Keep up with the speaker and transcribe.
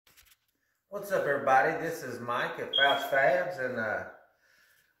What's up, everybody? This is Mike at FOUCH FABS, and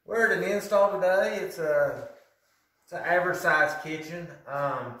we're at an install today. It's an average size kitchen.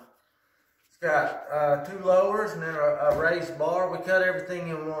 It's got 2 lowers and then a raised bar. We cut everything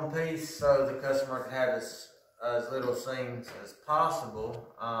in one piece so the customer can have as little seams as possible.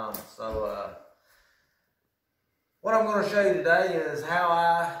 What I'm going to show you today is how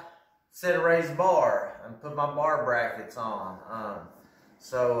I set a raised bar and put my bar brackets on.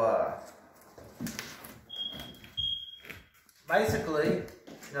 Basically,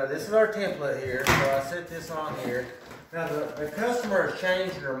 this is our template here, so I set this on here. Now the customer has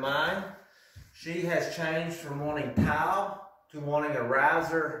changed her mind. She has changed from wanting tile to wanting a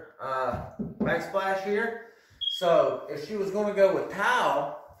riser backsplash here. So if she was going to go with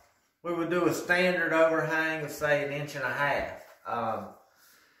tile, we would do a standard overhang of say 1.5 inches.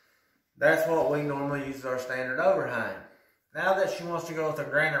 That's what we normally use as our standard overhang. Now that she wants to go with a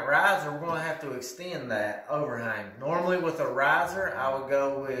granite riser, we're going to have to extend that overhang. Normally with a riser, I would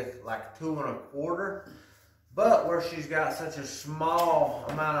go with like 2 1/4. But where she's got such a small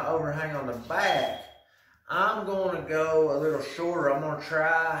amount of overhang on the back, I'm going to go a little shorter. I'm going to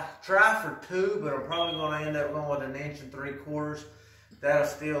try for 2, but I'm probably going to end up going with 1 3/4 inches. That'll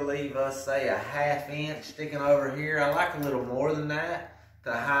still leave us, say, a 1/2 inch sticking over here. I like a little more than that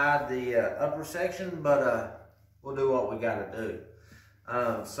to hide the upper section, but we'll do what we got to do.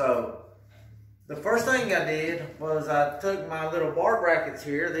 So the first thing I did was I took my little bar brackets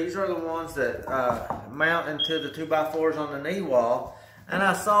here. These are the ones that mount into the 2x4s on the knee wall. And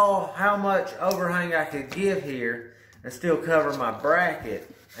I saw how much overhang I could give here and still cover my bracket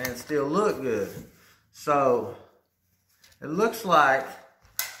and still look good. So it looks like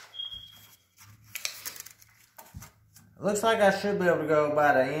I should be able to go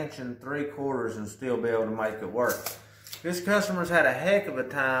about 1 3/4 inches and still be able to make it work. This customer's had a heck of a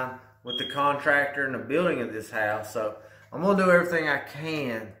time with the contractor and the building of this house, so I'm gonna do everything I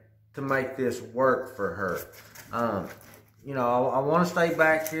can to make this work for her. I want to stay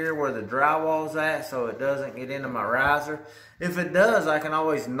back here where the drywall's at so it doesn't get into my riser. If it does, I can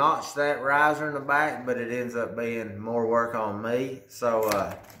always notch that riser in the back, but it ends up being more work on me. So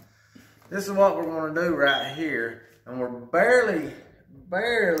this is what we're going to do right here. And we're barely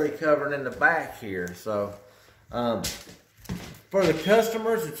covered in the back here. So for the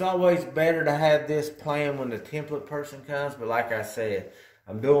customers, it's always better to have this plan when the template person comes. But like I said,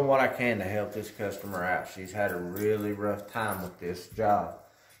 I'm doing what I can to help this customer out. She's had a really rough time with this job.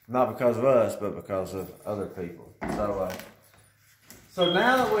 Not because of us, but because of other people. So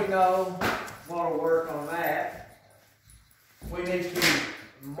now that we know what to work on that, we need to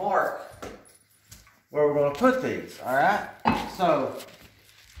mark where we're going to put these, all right? So,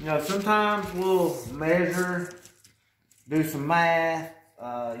 sometimes we'll measure, do some math,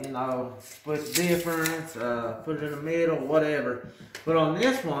 split the difference, put it in the middle, whatever. But on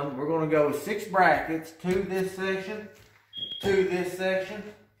this one, we're going to go with 6 brackets, 2 this section, 2 this section,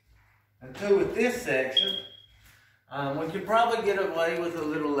 and 2 with this section. We could probably get away with a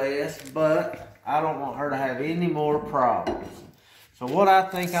little less, but I don't want her to have any more problems. So what I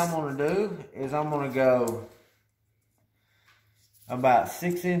think I'm going to do is I'm going to go about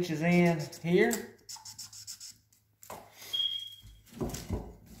 6 inches in here.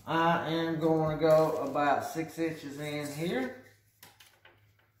 I am going to go about 6 inches in here.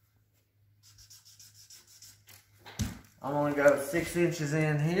 I'm going to go 6 inches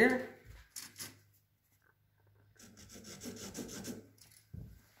in here.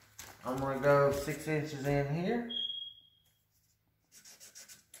 I'm going to go 6 inches in here.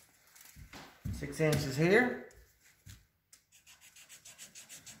 6 inches here.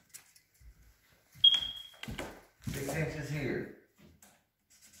 6 inches here.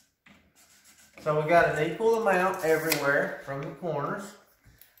 So we got an equal amount everywhere from the corners,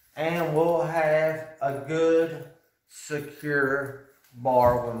 and we'll have a good secure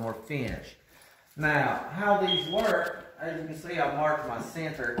bar when we're finished. Now, how these work, as you can see, I marked my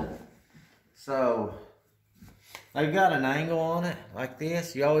center. So they've got an angle on it like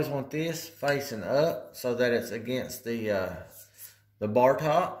this. You always want this facing up so that it's against the bar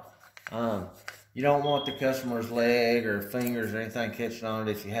top. You don't want the customer's leg or fingers or anything catching on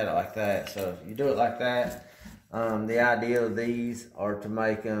it if you had it like that. So if you do it like that, the idea of these are to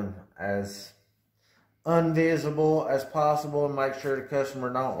make them as invisible as possible and make sure the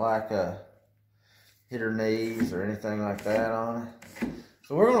customer don't hit her knees or anything like that on it.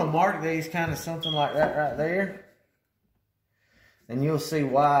 So we're going to mark these kind of something like that right there. And you'll see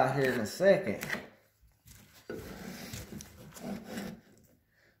why here in a second.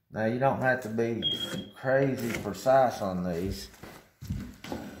 Now you don't have to be crazy precise on these.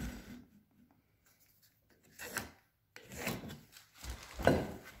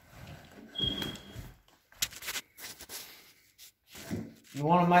 you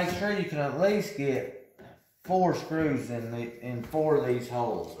want to make sure you can at least get 4 screws in 4 of these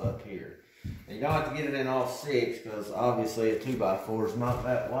holes up here. And you don't have to get it in all 6 because obviously a 2x4 is not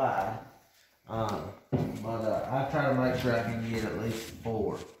that wide. But I try to make sure I can get at least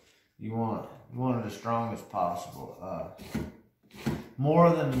 4. You want it as strong as possible. More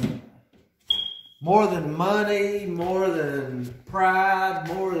than money, more than pride,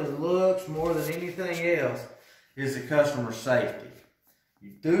 more than looks, more than anything else is the customer safety.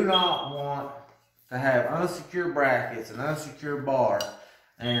 You do not want to have unsecure brackets, an unsecure bar,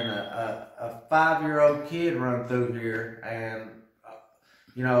 and a 5-year-old kid run through here and,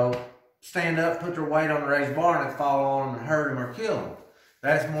 you know, stand up, put their weight on the raised bar and fall on them and hurt them or kill them.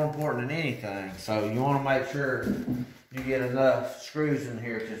 That's more important than anything. So you want to make sure you get enough screws in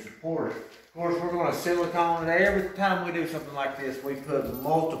here to support it. Of course, we're going to silicone it. Every time we do something like this, we put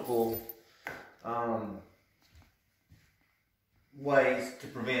multiple ways to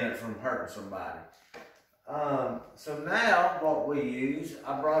prevent it from hurting somebody. So now what we use,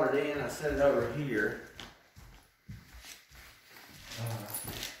 I brought it in, I set it over here.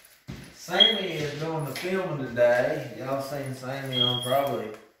 Sammy is doing the filming today. Y'all seen Sammy on probably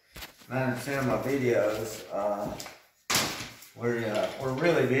 90% of my videos. We're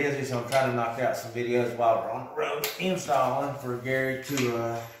really busy, so I'm trying to knock out some videos while we're on the road installing for Gary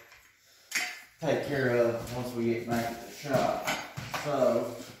to take care of once we get back to the shop.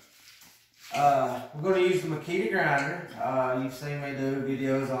 So we're going to use the Makita grinder. You've seen me do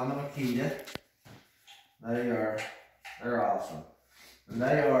videos on the Makita. They're awesome, and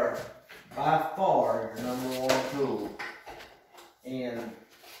they are by far your #1 tool in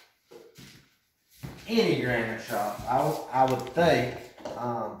any granite shop. I would think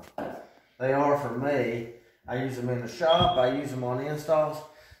they are for me. I use them in the shop. I use them on installs.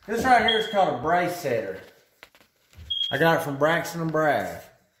 This right here is called a brace setter. I got it from Braxton and Bragg.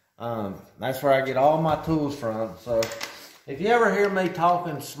 That's where I get all my tools from. So if you ever hear me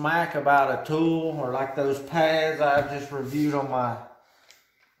talking smack about a tool or like those pads I've just reviewed on my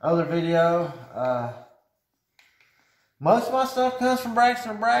other video, most of my stuff comes from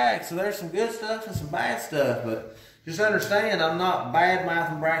Braxton and Bragg. So there's some good stuff and some bad stuff, but just understand I'm not bad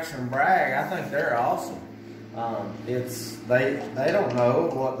mouthing Braxton and Bragg. I think they're awesome. They don't know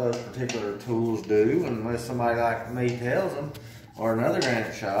what those particular tools do unless somebody like me tells them, or another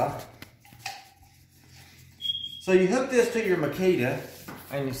granite shop. So you hook this to your Makita,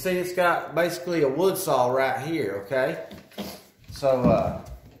 and you see it's got basically a wood saw right here, okay? So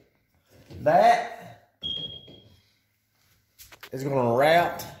that is going to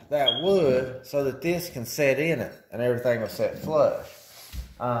route that wood so that this can set in it and everything will set flush.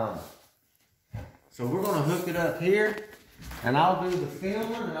 So we're going to hook it up here, and I'll do the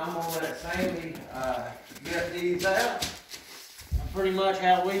filming, and I'm going to let Sammy get these out. And pretty much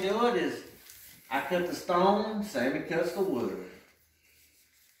how we do it is I cut the stone, Sammy cuts the wood.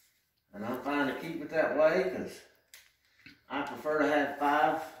 And I'm trying to keep it that way because I prefer to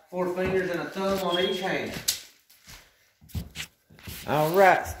have 4 fingers and a thumb on each hand.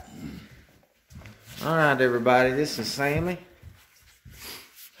 Alright. Alright everybody, this is Sammy.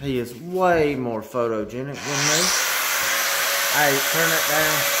 He is way more photogenic than me. Hey, turn it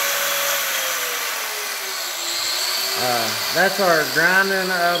down. That's our grinding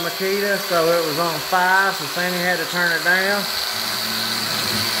Makita, so it was on 5, so Sammy had to turn it down.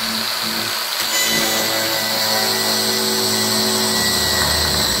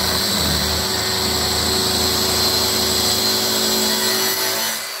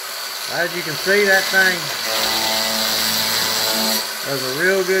 As you can see, that thing does a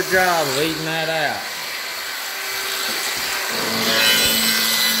real good job of eating that out.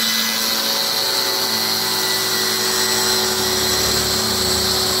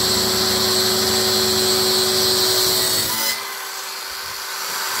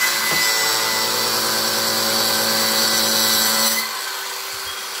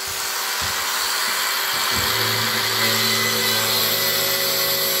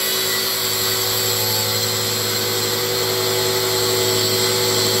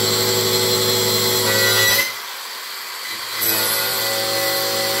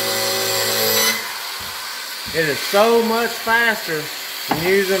 It is so much faster than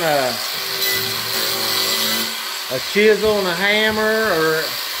using a chisel and a hammer, or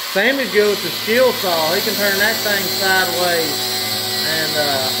Sammy's good with the skill saw. He can turn that thing sideways and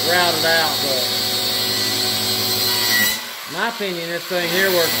route it out. But in my opinion, this thing here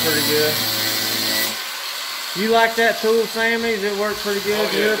works pretty good. You like that tool, Sammy? Does it work pretty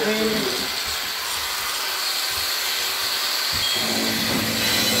good in your opinion?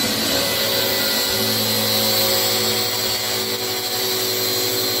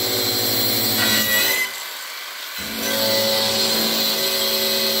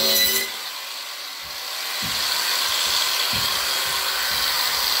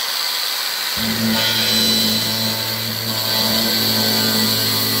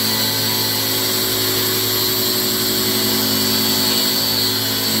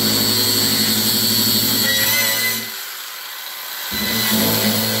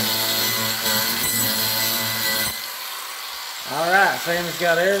 Sam's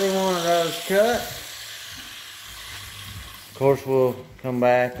got every one of those cut. Of course, we'll come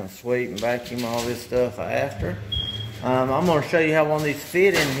back and sweep and vacuum all this stuff after. I'm going to show you how one of these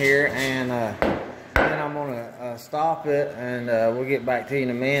fit in here, and then I'm going to stop it, and we'll get back to you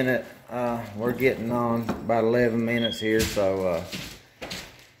in a minute. We're getting on about 11 minutes here, so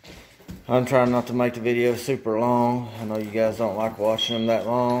I'm trying not to make the video super long. I know you guys don't like watching them that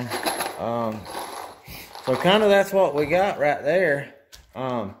long. So kind of that's what we got right there.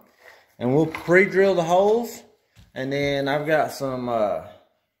 And we'll pre-drill the holes, and then I've got some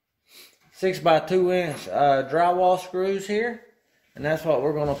 6x2 inch drywall screws here, and that's what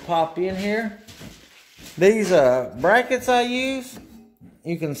we're going to pop in here. These brackets I use,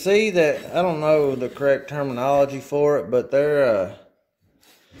 you can see that I don't know the correct terminology for it, but they're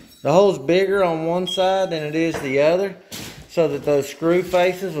the hole's bigger on one side than it is the other, so that those screw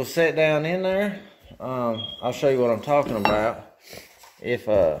faces will set down in there. I'll show you what I'm talking about. If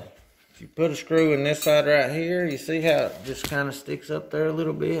you put a screw in this side right here, you see how it just kind of sticks up there a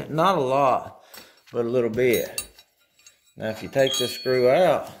little bit? Not a lot, but a little bit. Now if you take this screw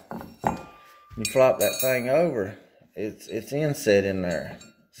out, you flop that thing over, it's inset in there.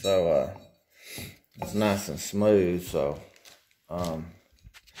 So it's nice and smooth. So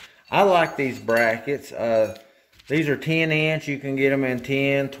I like these brackets. These are 10 inch. You can get them in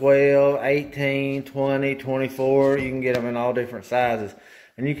 10, 12, 18, 20, 24. You can get them in all different sizes.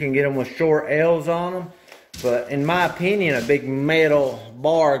 And you can get them with short L's on them. But in my opinion, a big metal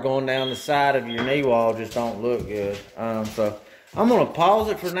bar going down the side of your knee wall just don't look good. So I'm going to pause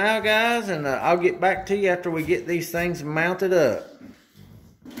it for now, guys. And I'll get back to you after we get these things mounted up.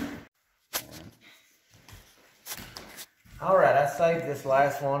 Alright, I saved this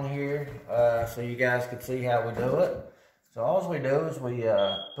last one here so you guys could see how we do it. So all we do is we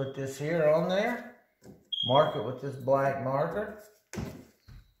put this here on there, mark it with this black marker.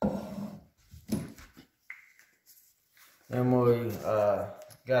 Then we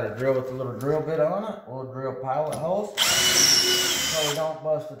got a drill with a little drill bit on it. We'll drill pilot holes so we don't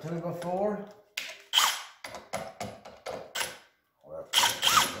bust the 2x4. Well,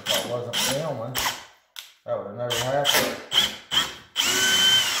 if I wasn't filming, that would have never happened.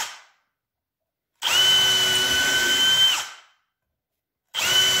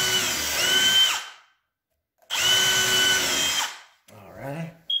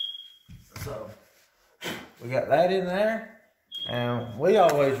 Alright, so we got that in there, and we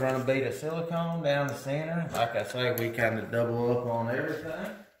always run a bead of silicone down the center. Like I say, we kind of double up on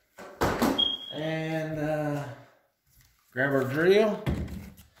everything. And grab our drill.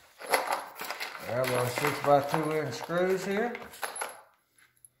 Grab our 6x2 inch screws here,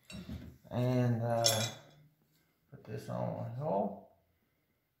 and put this on the hole.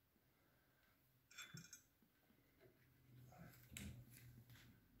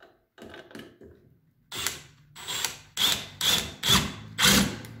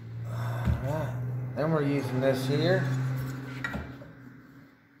 Alright, then we're using this here.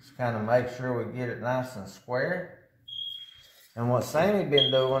 Just kind of make sure we get it nice and square. And what Sammy been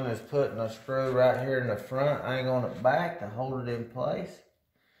doing is putting a screw right here in the front, angle on it back to hold it in place.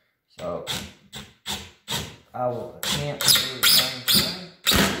 So I will attempt to do the same thing.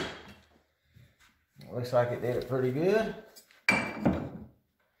 Looks like it did it pretty good.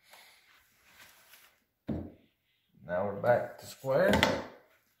 Now we're back to square.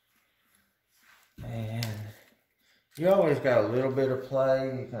 And you always got a little bit of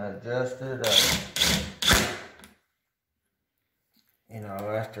play. You can adjust it. You know,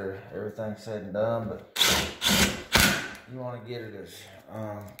 after everything's said and done, but you want to get it as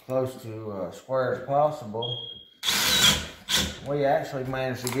close to square as possible. We actually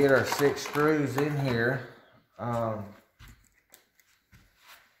managed to get our 6 screws in here. And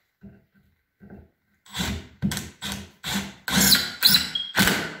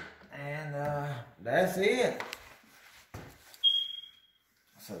that's it.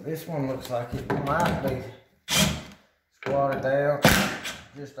 So this one looks like it might be squatted down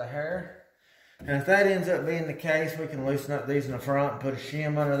just a hair. And if that ends up being the case, we can loosen up these in the front and put a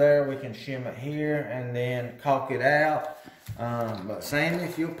shim under there. We can shim it here and then caulk it out. But Sammy,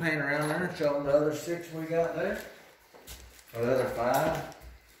 if you'll pan around there and show them the other 6 we got there, or the other 5.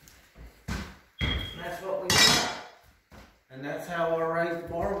 And that's what we got. And that's how our raised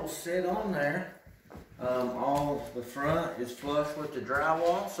bar will sit on there. All the front is flush with the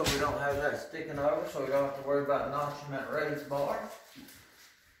drywall, so we don't have that sticking over, so we don't have to worry about notching that raised bar.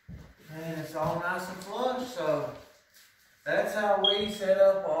 And it's all nice and flush. So that's how we set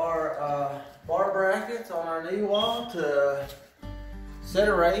up our bar brackets on our knee wall to set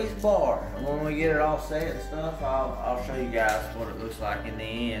a raised bar. And when we get it all set and stuff, I'll show you guys what it looks like in the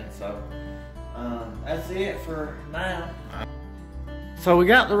end. So that's it for now. So we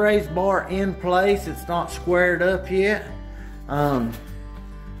got the raised bar in place. It's not squared up yet.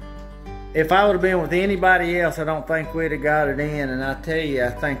 If I would have been with anybody else, I don't think we'd have got it in. And I tell you, I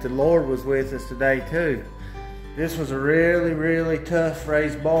think the Lord was with us today too. This was a really, really tough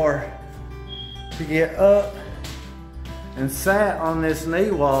raised bar to get up and sat on this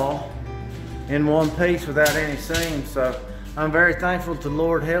knee wall in one piece without any seams. So I'm very thankful the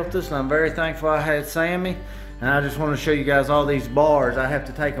Lord helped us, and I'm very thankful I had Sammy. And I just want to show you guys all these bars. I have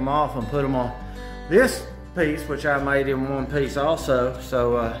to take them off and put them on this piece, which I made in one piece also.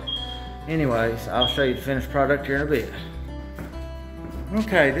 So anyways, I'll show you the finished product here in a bit.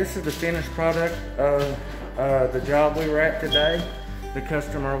 Okay, this is the finished product of the job we were at today. The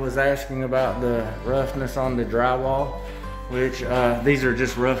customer was asking about the roughness on the drywall, which these are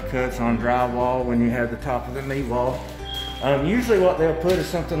just rough cuts on drywall when you have the top of the knee wall. Usually what they'll put is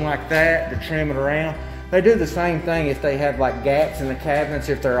something like that to trim it around. They do the same thing if they have like gaps in the cabinets,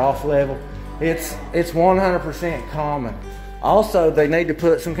 if they're off level. It's 100% common. Also, they need to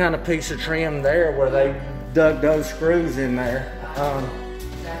put some kind of piece of trim there where they dug those screws in there.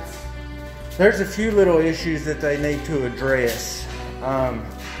 There's a few little issues that they need to address. I've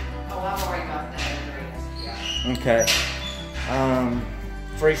already got that addressed, yeah. Okay.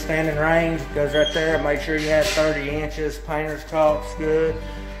 Freestanding range goes right there. Make sure you have 30 inches. Painter's caulk's good.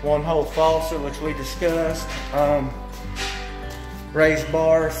 One hole faucet, which we discussed. Raised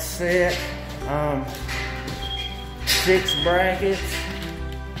bar set. 6 brackets.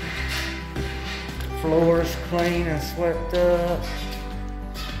 Floors clean and swept up.